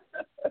right.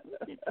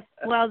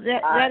 Well,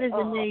 that is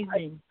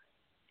amazing.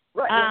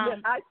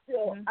 And I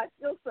still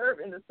serve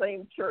in the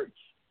same church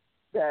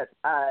that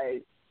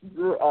I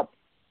grew up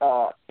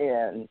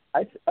in.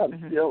 I'm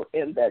still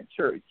in that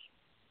church,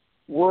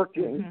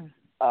 working.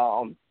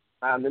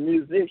 I'm the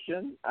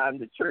musician, I'm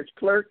the church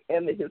clerk,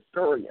 and the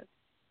historian.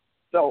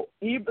 So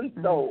even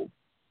though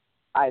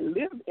I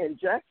live in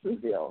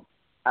Jacksonville,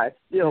 I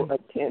still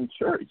attend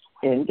church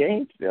in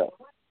Gainesville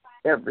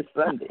every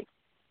Sunday.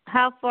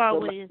 How far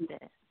away is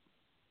that?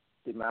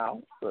 50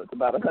 miles. So it's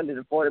about a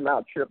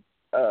 140-mile trip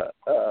a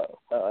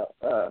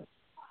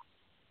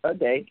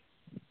day.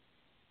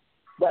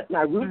 But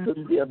my roots are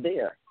still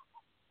there.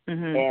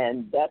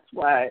 And that's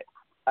why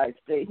I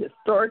stay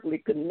historically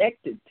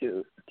connected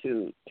to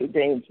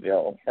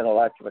Gainesville and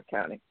Alachua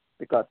County,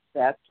 because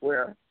that's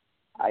where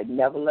I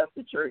never left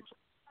the church.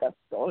 That's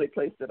the only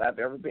place that I've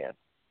ever been.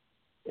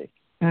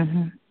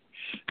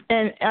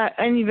 And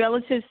any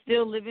relatives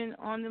still living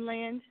on the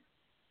land?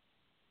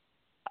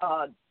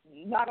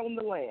 Not on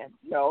the land,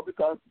 no,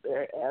 because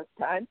as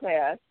time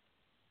passed,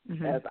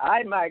 as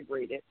I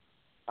migrated,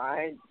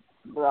 my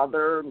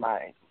brother,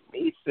 my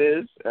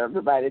nieces,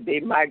 everybody, they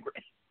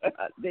migrate.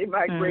 They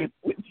migrate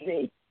with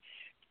me.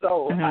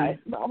 So my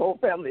whole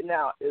family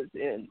now is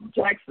in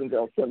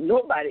Jacksonville. So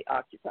no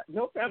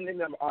family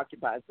member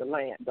occupies the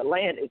land. The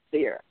land is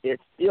there.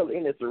 It's still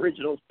in its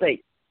original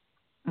state,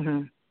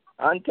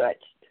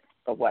 untouched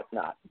or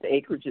whatnot. The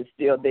acreage is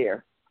still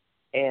there.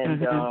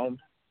 And as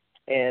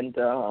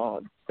I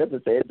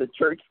said, the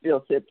church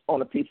still sits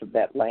on a piece of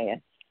that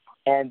land.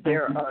 And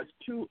there are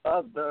two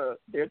other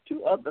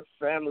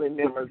family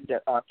members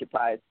that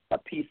occupy a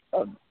piece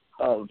of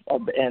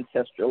the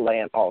ancestral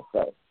land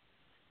also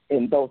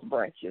in those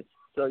branches.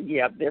 So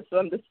yeah, there's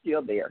some that's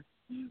still there,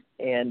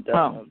 and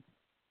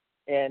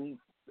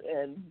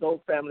those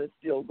families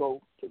still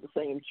go to the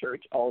same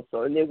church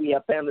also. And then we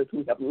have families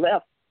who have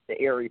left the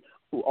area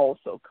who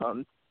also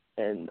come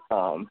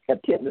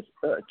attend this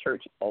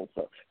church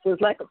also. So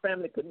it's like a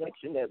family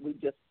connection that we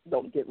just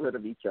don't get rid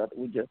of each other.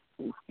 We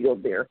still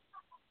there.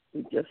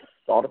 We just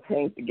sort of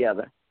hang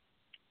together,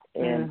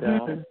 and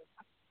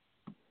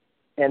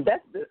and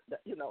that's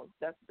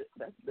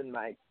been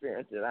my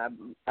experience, and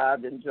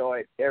I've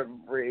enjoyed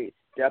every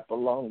step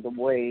along the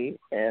way.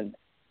 And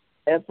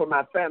as for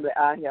my family,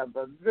 I have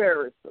a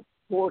very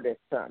supportive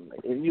family.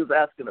 And you was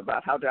asking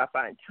about how do I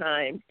find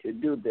time to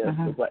do this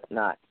or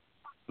whatnot.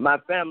 My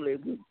family,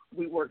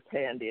 we work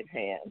hand in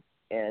hand,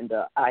 and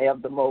I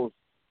have the most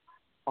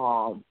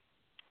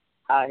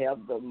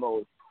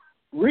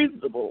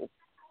reasonable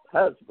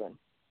husband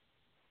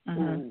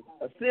who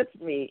assists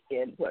me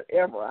in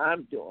whatever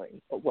I'm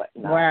doing or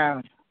whatnot.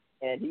 Wow.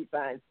 And he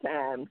finds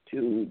time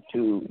to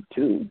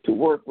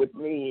work with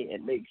me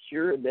and make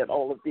sure that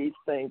all of these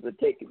things are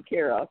taken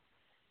care of.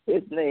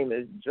 His name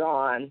is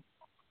John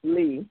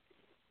Lee,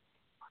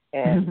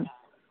 and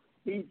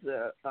he's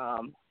a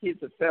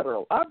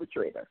federal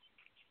arbitrator.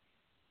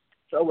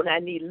 So when I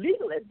need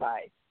legal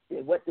advice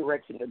in what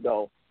direction to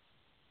go,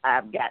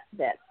 I've got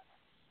that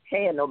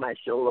hand on my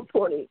shoulder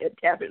pointing and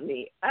tapping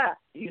me.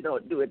 You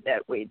don't do it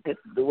that way. This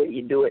is the way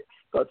you do it.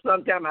 Because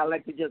sometimes I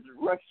like to just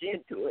rush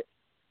into it.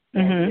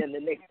 And then the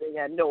next thing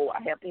I know,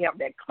 I have to have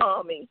that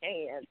calming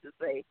hand to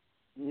say,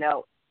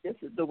 no, this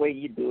is the way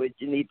you do it.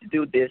 You need to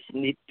do this.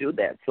 You need to do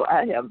that. So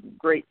I have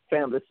great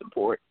family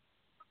support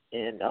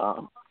in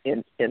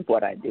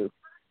what I do.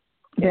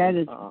 That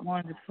is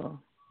wonderful.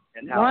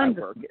 And how I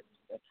work it.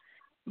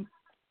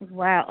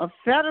 Wow, a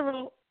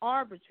federal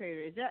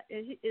arbitrator.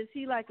 Is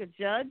he like a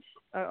judge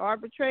or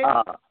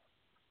arbitrator?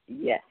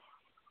 Yes.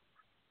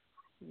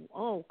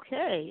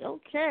 Okay.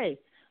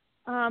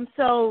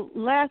 So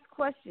last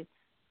question.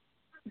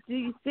 Do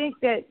you think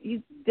that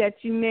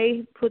you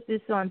may put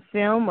this on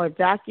film or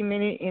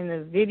document it in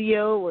a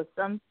video or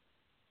some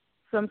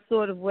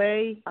sort of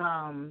way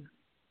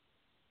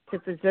to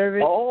preserve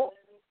it? Oh,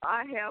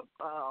 I have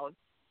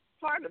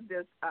part of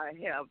this. I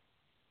have.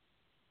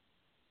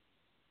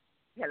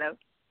 Hello.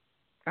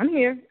 I'm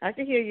here. I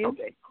can hear you.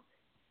 Okay.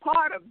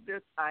 Part of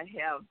this I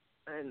have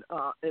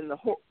in the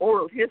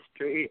oral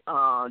history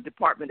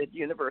department at the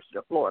University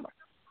of Florida.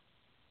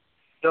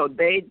 So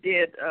they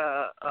did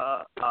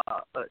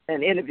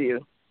an interview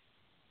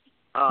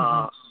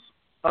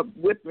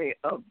with me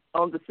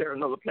on the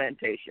Serenola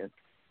Plantation.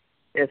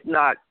 It's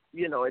not,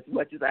 as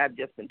much as I've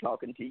just been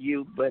talking to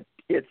you, but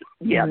it's,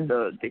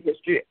 the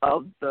history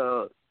of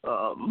the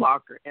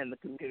marker and the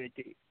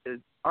community is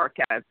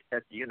archived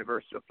at the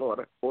University of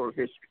Florida Oral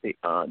History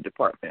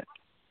Department.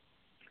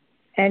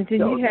 And do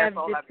you have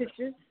the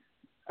pictures?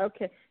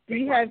 Okay. Do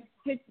you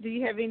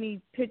have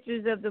any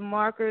pictures of the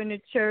marker in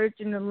the church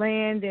and the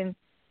land and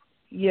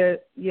your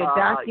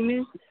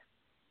documents?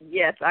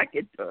 Yes, I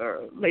could.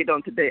 Later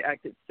on today, I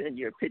could send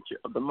you a picture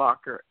of the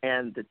marker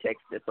and the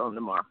text that's on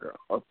the marker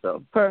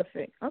also.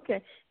 Perfect.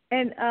 Okay.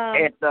 And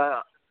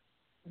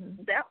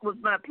that was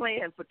my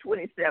plan for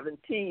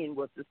 2017,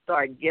 was to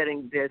start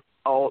getting this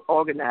all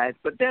organized.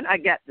 But then I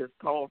got this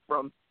call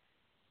from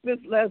Miss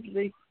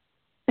Leslie.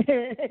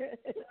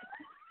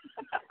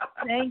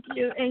 Thank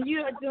you. And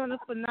you are doing a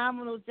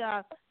phenomenal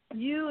job.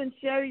 You and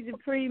Sherry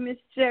Dupree, Miss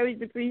Sherry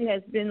Dupree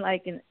has been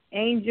like an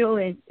angel,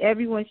 and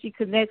everyone she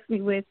connects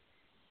me with,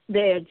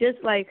 they're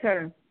just like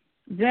her.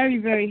 Very,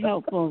 very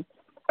helpful.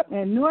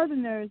 And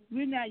Northerners,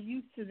 we're not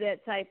used to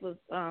that type of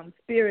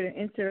spirit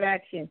and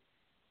interaction.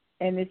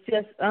 And it's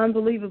just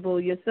unbelievable.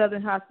 Your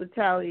Southern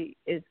hospitality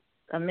is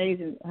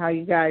amazing, how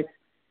you guys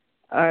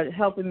are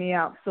helping me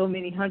out so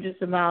many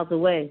hundreds of miles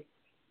away.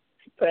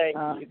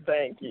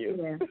 Thank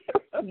you.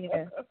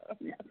 Yeah.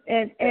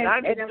 And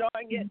I'm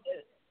enjoying it,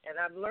 and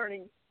I'm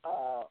learning,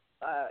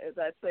 as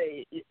I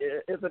say,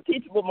 it's a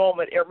teachable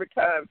moment every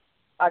time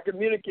I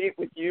communicate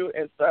with you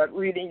and start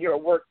reading your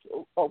work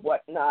or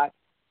whatnot,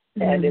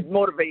 and it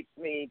motivates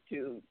me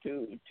to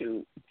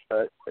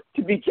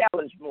be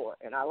challenged more.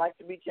 And I like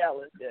to be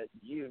challenged. That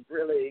you've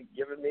really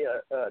given me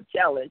a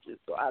challenge,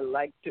 so I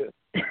like to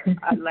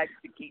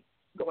keep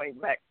going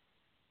back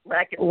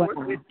and forth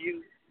with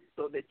you,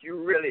 so that you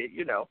really,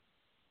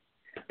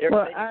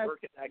 everything is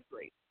working out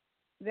great.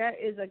 That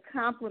is a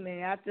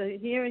compliment. After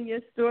hearing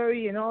your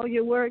story and all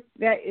your work,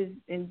 that is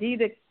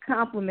indeed a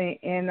compliment.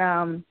 And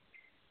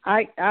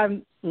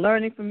I'm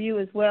learning from you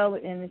as well,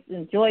 and it's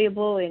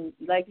enjoyable. And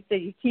like you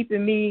said, you're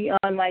keeping me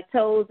on my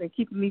toes and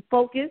keeping me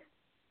focused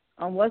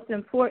on what's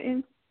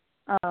important,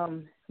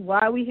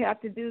 why we have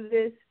to do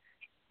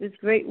this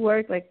great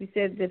work. Like you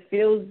said, the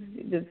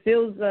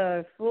fields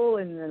are full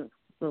and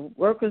the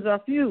workers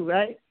are few,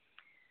 right?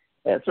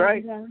 That's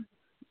right.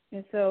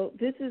 And so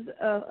this is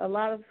a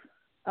lot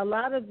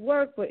of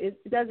work, but it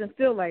doesn't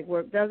feel like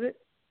work, does it?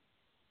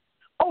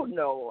 Oh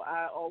no,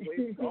 I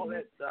always call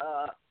it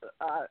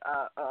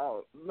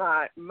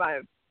my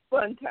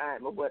fun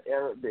time or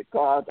whatever,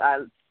 because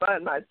I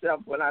find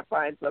myself, when I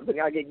find something,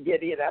 I get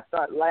giddy and I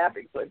start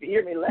laughing. So if you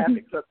hear me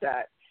laughing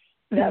sometimes,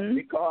 that's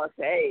because,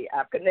 hey,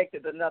 I've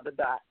connected another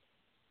dot.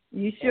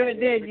 You sure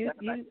did. You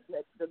connect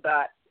the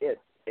dot.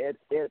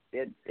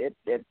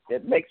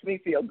 it makes me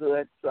feel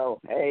good. So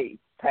hey,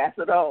 pass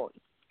it on.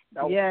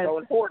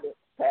 Don't hoard it.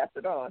 Pass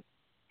it on.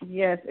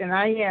 Yes, and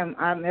I am.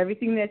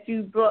 Everything that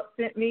you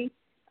sent me,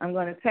 I'm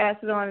going to pass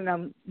it on, and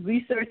I'm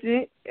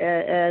researching it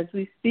as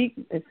we speak.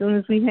 As soon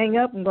as we hang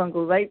up, I'm going to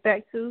go right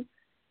back to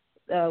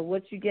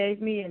what you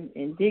gave me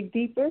and dig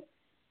deeper.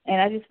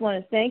 And I just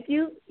want to thank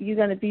you. You're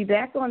going to be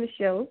back on the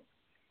show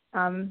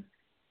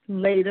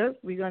later.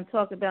 We're going to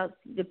talk about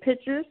the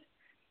pictures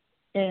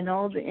and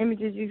all the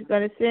images you're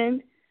going to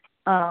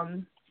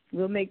send.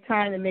 We'll make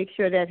time to make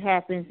sure that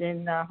happens,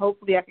 and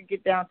hopefully I can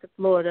get down to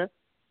Florida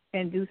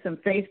and do some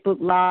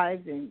Facebook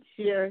Lives and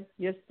share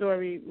your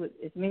story with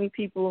as many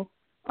people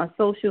on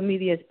social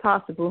media as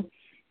possible,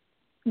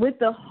 with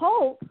the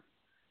hope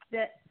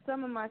that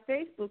some of my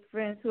Facebook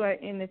friends who are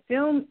in the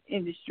film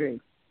industry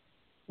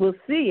will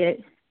see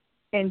it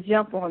and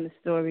jump on the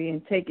story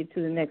and take it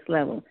to the next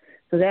level.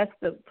 So that's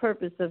the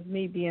purpose of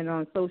me being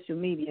on social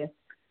media,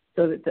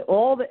 so that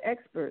all the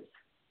experts,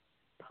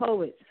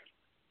 poets,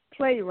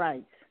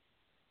 playwrights,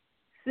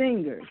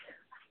 singers,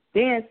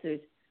 dancers,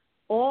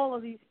 all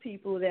of these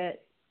people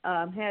that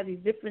have these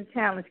different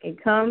talents can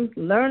come,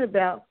 learn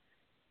about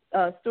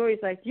stories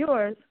like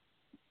yours,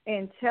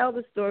 and tell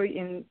the story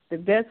in the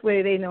best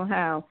way they know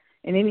how,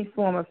 in any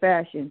form or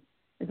fashion,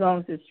 as long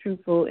as it's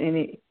truthful and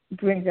it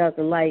brings out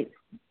the light.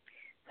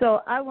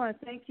 So I want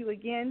to thank you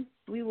again.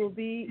 We will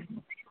be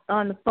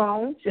on the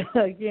phone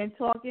again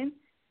talking,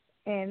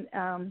 and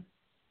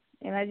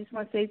I just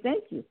want to say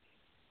thank you.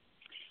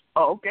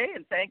 Okay,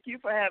 and thank you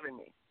for having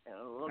me.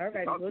 All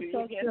right, we'll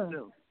talk soon.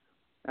 soon.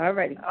 All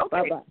righty.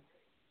 Okay. Bye-bye.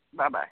 Bye-bye.